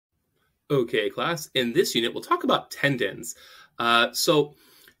Okay, class. In this unit, we'll talk about tendons. So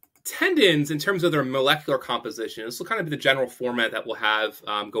tendons, in terms of their molecular composition, this will kind of be the general format that we'll have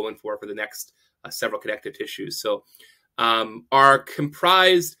going for the next several connective tissues. So are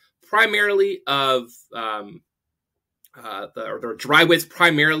comprised primarily of their dry weights,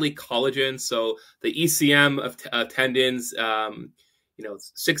 primarily collagen. So the ECM of tendons,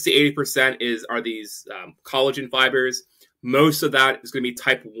 6 to 80% are these collagen fibers. Most of that is going to be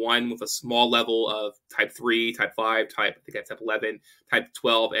type 1 with a small level of type 3, type 5, I think that's type 11, type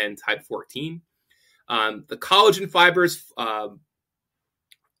 12, and type 14. The collagen fibers are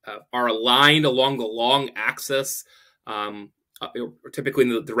aligned along the long axis, typically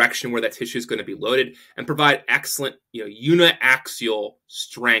in the direction where that tissue is going to be loaded, and provide excellent uniaxial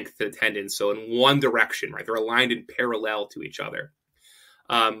strength to the tendon. So in one direction, right? They're aligned in parallel to each other.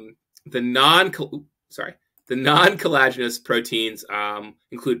 The non-collagenous proteins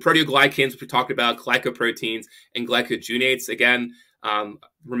include proteoglycans, which we talked about, glycoproteins, and glycogenates. Again,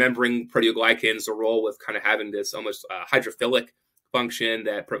 remembering proteoglycans, the role with kind of having this almost hydrophilic function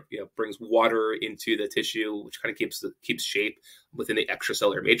that brings water into the tissue, which kind of keeps shape within the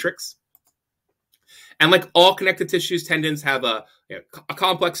extracellular matrix. And like all connective tissues, tendons have a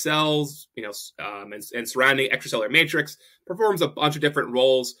complex cells, and surrounding extracellular matrix performs a bunch of different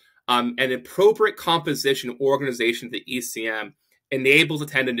roles. And appropriate composition organization of the ECM enables the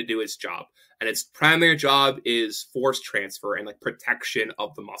tendon to do its job. And its primary job is force transfer and protection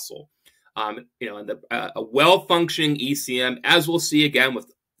of the muscle. And a well-functioning ECM, as we'll see again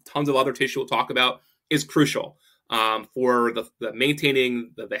with tons of other tissue we'll talk about, is crucial for the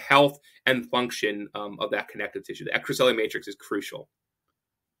maintaining the health and function of that connective tissue. The extracellular matrix is crucial.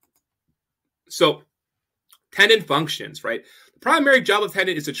 So tendon functions, right? The primary job of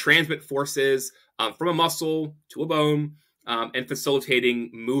tendon is to transmit forces from a muscle to a bone and facilitating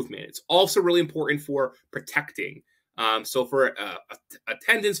movement. It's also really important for protecting. So for a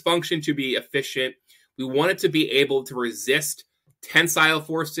tendon's function to be efficient, we want it to be able to resist tensile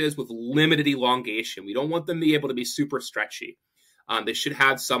forces with limited elongation. We don't want them to be able to be super stretchy. They should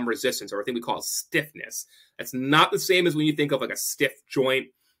have some resistance, or a thing we call stiffness. That's not the same as when you think of a stiff joint.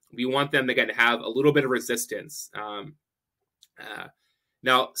 We want them, again, to have a little bit of resistance.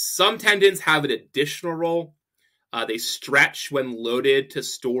 Now, some tendons have an additional role. They stretch when loaded to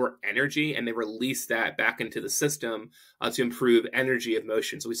store energy, and they release that back into the system to improve energy of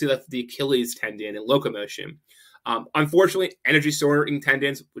motion. So we see that the Achilles tendon in locomotion. Unfortunately, energy storing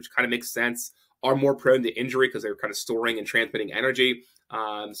tendons, which kind of makes sense, are more prone to injury because they're kind of storing and transmitting energy.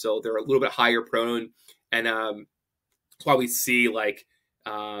 So they're a little bit higher prone. And that's why we see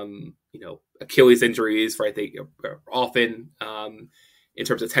Achilles injuries, right? They are often in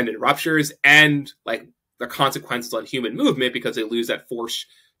terms of tendon ruptures and the consequences on human movement because they lose that force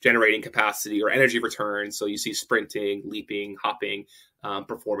generating capacity or energy return. So you see sprinting, leaping, hopping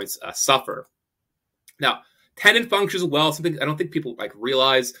performance suffer. Now, tendon functions well, something I don't think people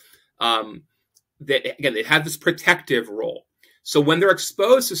realize that, again, they have this protective role. So when they're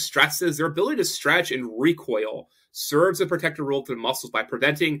exposed to stresses, their ability to stretch and recoil serves a protective role to the muscles by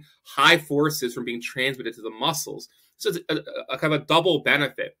preventing high forces from being transmitted to the muscles. So it's a kind of a double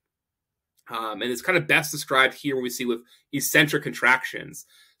benefit. And it's kind of best described here when we see with eccentric contractions.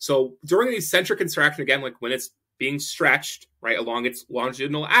 So during an eccentric contraction, again, when it's being stretched, right, along its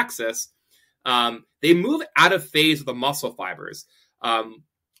longitudinal axis, they move out of phase with the muscle fibers.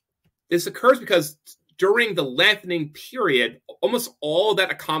 This occurs because during the lengthening period, almost all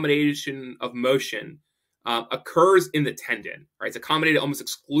that accommodation of motion occurs in the tendon, right? It's accommodated almost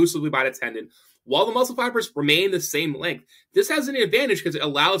exclusively by the tendon. While the muscle fibers remain the same length, this has an advantage because it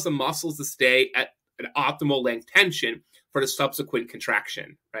allows the muscles to stay at an optimal length tension for the subsequent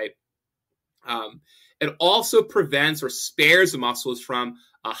contraction, right? It also prevents or spares the muscles from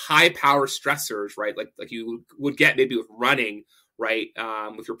high power stressors, right? Like you would get maybe with running, right?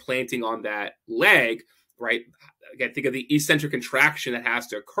 If you're planting on that leg, right? Again, think of the eccentric contraction that has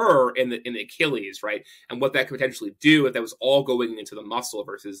to occur in the Achilles, right? And what that could potentially do if that was all going into the muscle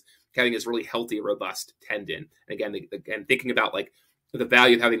versus having this really healthy, robust tendon. And again, thinking about the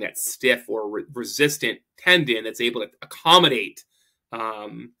value of having that stiff or resistant tendon that's able to accommodate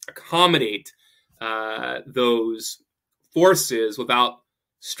those forces without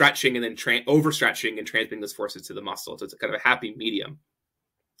stretching and then overstretching and transmitting those forces to the muscle. So it's a kind of a happy medium.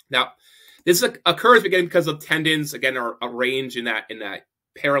 Now, this occurs again because the tendons, again, are arranged in that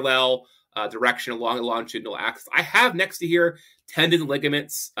parallel direction along the longitudinal axis. I have next to here tendons and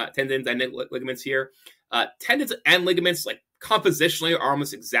ligaments here. Tendons and ligaments, like compositionally, are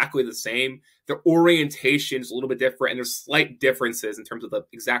almost exactly the same. Their orientation is a little bit different, and there's slight differences in terms of the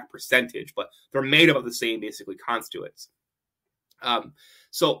exact percentage, but they're made up of the same basically constituents.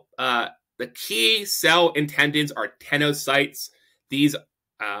 The key cell in tendons are tenocytes. These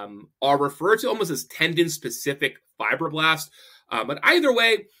are referred to almost as tendon-specific fibroblasts, but either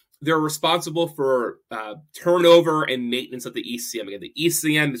way, they're responsible for turnover and maintenance of the ECM. Again, the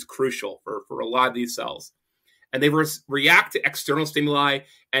ECM is crucial for a lot of these cells. And they react to external stimuli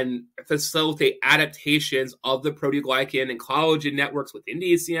and facilitate adaptations of the proteoglycan and collagen networks within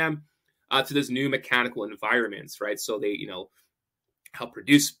the ECM to those new mechanical environments, right? So they, help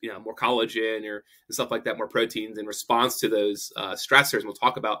produce, more collagen and stuff like that, more proteins in response to those stressors. And we'll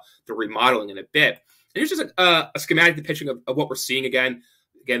talk about the remodeling in a bit. And here's just a schematic depiction of what we're seeing again.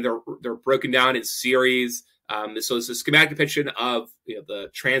 Again, they're broken down in series. So it's a schematic depiction of the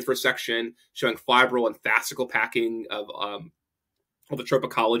transverse section showing fibril and fascicle packing of the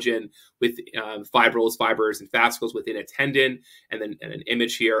tropocollagen with fibrils, fibers, and fascicles within a tendon, and then an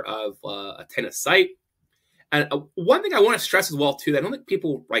image here of a tenocyte. And one thing I want to stress as well too, that I don't think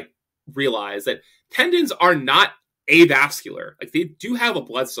people realize, that tendons are not avascular. Like, they do have a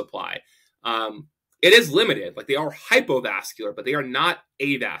blood supply. It is limited. Like, they are hypovascular, but they are not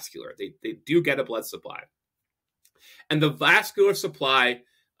avascular. They do get a blood supply. And the vascular supply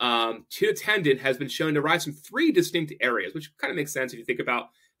to the tendon has been shown to rise from 3 distinct areas, which kind of makes sense if you think about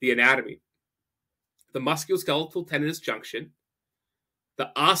the anatomy. The musculoskeletal tendinous junction,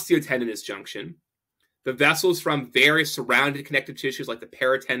 the osteotendinous junction, the vessels from various surrounding connective tissues like the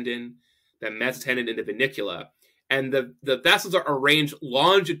paratendon, the mesotendon, and the vanicula. And the vessels are arranged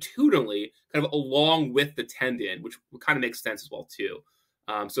longitudinally, kind of along with the tendon, which kind of makes sense as well too.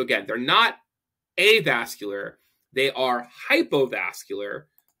 So again, they're not avascular. They are hypovascular,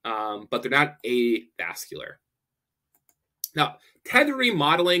 but they're not avascular. Now, tendon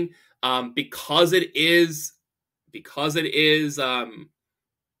remodeling, because it is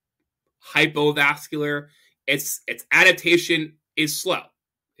hypovascular, its adaptation is slow.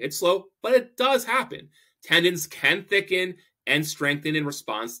 It's slow, but it does happen. Tendons can thicken and strengthen in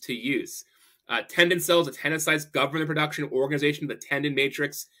response to use. Tendon cells, the tenocytes, govern the production and organization of the tendon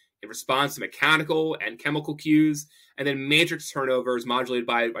matrix in response to mechanical and chemical cues, and then matrix turnover is modulated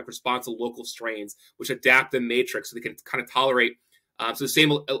by response to local strains, which adapt the matrix so they can kind of tolerate. So the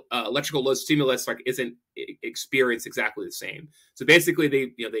same electrical load stimulus isn't experienced exactly the same. So basically,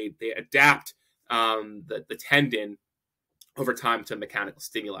 they adapt the tendon over time to mechanical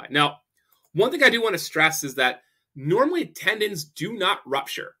stimuli. Now, one thing I do want to stress is that normally tendons do not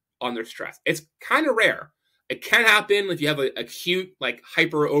rupture under stress. It's kind of rare. It can happen if you have an acute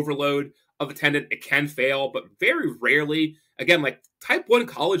hyper overload of a tendon. It can fail, but very rarely. Again, type 1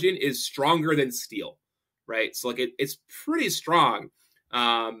 collagen is stronger than steel, right? So it's pretty strong.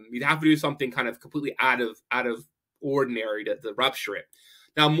 You'd have to do something kind of completely out of ordinary to rupture it.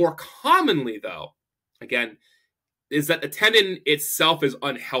 Now, more commonly though, again, is that the tendon itself is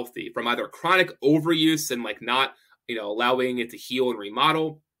unhealthy from either chronic overuse and not allowing it to heal and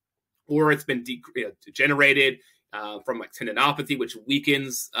remodel, or it's been degenerated from tendinopathy, which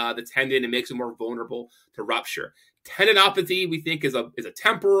weakens the tendon and makes it more vulnerable to rupture. Tendinopathy, we think, is a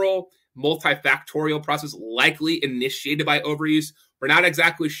temporal, multifactorial process likely initiated by overuse. We're not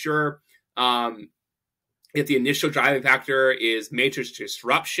exactly sure if the initial driving factor is matrix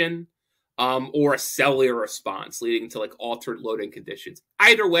disruption or a cellular response leading to altered loading conditions.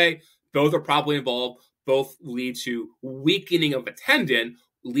 Either way, both are probably involved. Both lead to weakening of a tendon,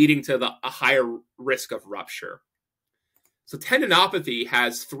 leading to a higher risk of rupture. So tendinopathy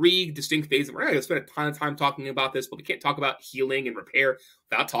has 3 distinct phases. We're not going to spend a ton of time talking about this, but we can't talk about healing and repair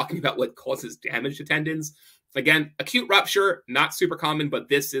without talking about what causes damage to tendons. Again, acute rupture, not super common, but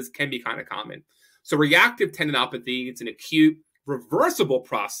this can be kind of common. So reactive tendinopathy, it's an acute, reversible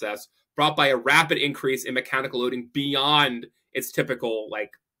process brought by a rapid increase in mechanical loading beyond its typical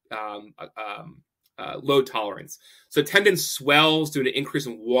load tolerance. So tendon swells due to an increase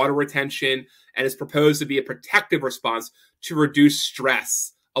in water retention and is proposed to be a protective response to reduce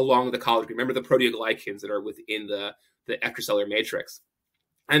stress along the collagen. Remember the proteoglycans that are within the extracellular matrix.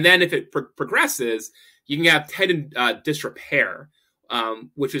 And then if it progresses, you can have tendon disrepair,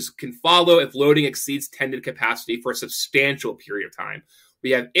 which can follow if loading exceeds tendon capacity for a substantial period of time.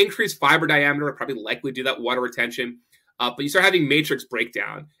 We have increased fiber diameter, probably likely due to that water retention, but you start having matrix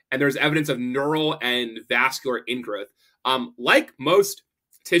breakdown, and there's evidence of neural and vascular ingrowth. Like most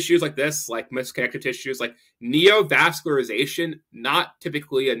tissues like this, like most connective tissues, neovascularization, not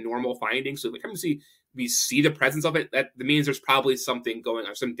typically a normal finding. So every time we see the presence of it, that means there's probably something going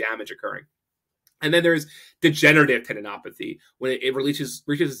on, some damage occurring. And then there's degenerative tendinopathy, when it reaches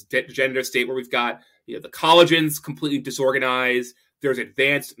degenerative state where we've got, you know, the collagen's completely disorganized, there's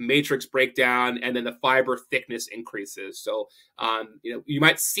advanced matrix breakdown, and then the fiber thickness increases. So, you know, you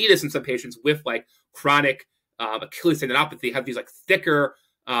might see this in some patients with like chronic Achilles tendinopathy, have these like thicker,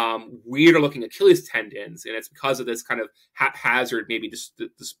 weirder looking Achilles tendons, and it's because of this kind of haphazard, maybe this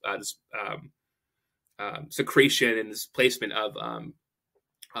secretion and this placement of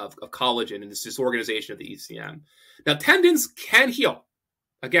collagen and this disorganization of the ECM. Now, tendons can heal.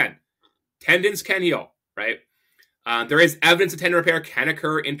 Again, tendons can heal, right? There is evidence that tendon repair can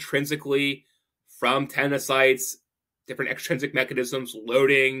occur intrinsically from tendinocytes, different extrinsic mechanisms,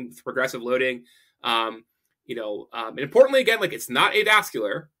 loading, progressive loading. You know, and importantly, again, like it's not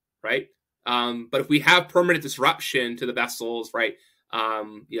avascular, right? But if we have permanent disruption to the vessels, right,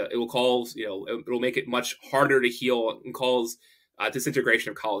 you know, it will cause, you know, it will make it much harder to heal and cause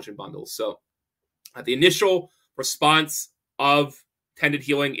disintegration of collagen bundles. So the initial response of tendon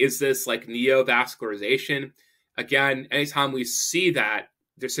healing is this like neovascularization. Again, anytime we see that,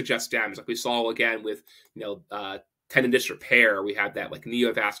 there suggests damage, like we saw again with, you know, tendon disc repair, we have that like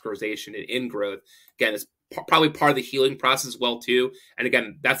neovascularization and ingrowth. Again, it's probably part of the healing process as well too. And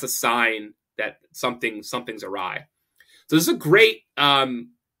again, that's a sign that something's awry. So this is a great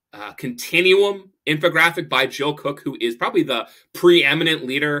Continuum infographic by Jill Cook, who is probably the preeminent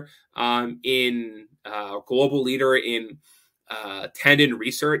leader global leader in tendon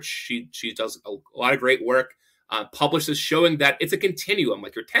research. She does a lot of great work, publishes showing that it's a continuum.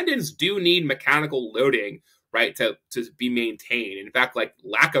 Like your tendons do need mechanical loading, right, to be maintained. In fact, like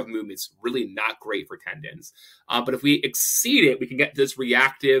lack of movement is really not great for tendons. But if we exceed it, we can get this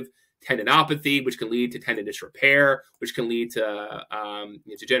reactive tendinopathy, which can lead to tendon disrepair, which can lead to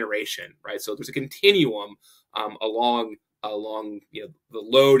degeneration, right? So there's a continuum along you know, the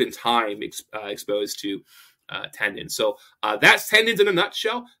load and time exposed to tendons. So that's tendons in a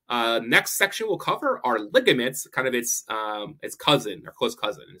nutshell. Next section we'll cover are ligaments, kind of its cousin or close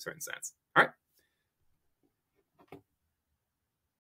cousin in a certain sense. All right.